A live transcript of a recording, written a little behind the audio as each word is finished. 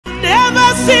Never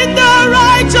seen the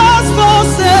righteous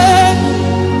forsaken,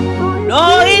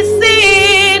 nor his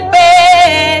seed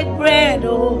beg bread.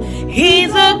 Oh,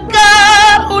 he's a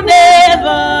God who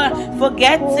never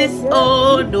forgets his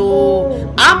own.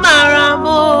 Oh,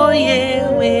 Amaramo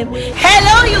Yewe.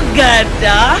 Hello,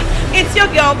 Uganda. It's your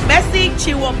girl,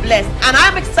 Chinwo, and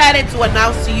I'm excited to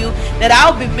announce to you that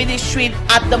I'll be ministering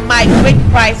at the My Great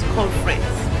Price Conference.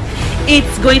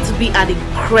 It's going to be an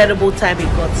incredible time in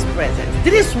God's presence.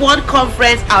 This is one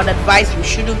conference I would advise you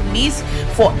shouldn't miss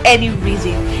for any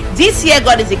reason. This year,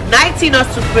 God is igniting us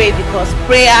to pray because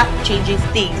prayer changes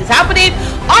things. It's happening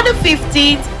on the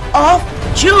 15th of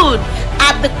June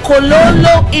at the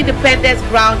Kololo Independence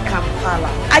Ground,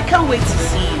 Kampala. I can't wait to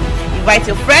see you. Invite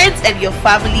your friends and your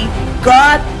family.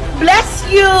 God bless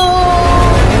you.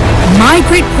 My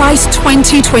Great Price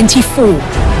 2024,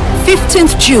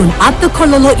 15th June at the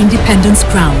Kololo Independence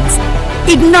Grounds,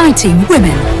 igniting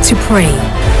women to pray.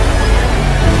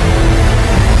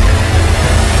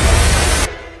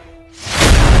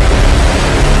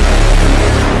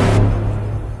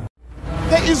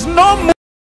 There is no more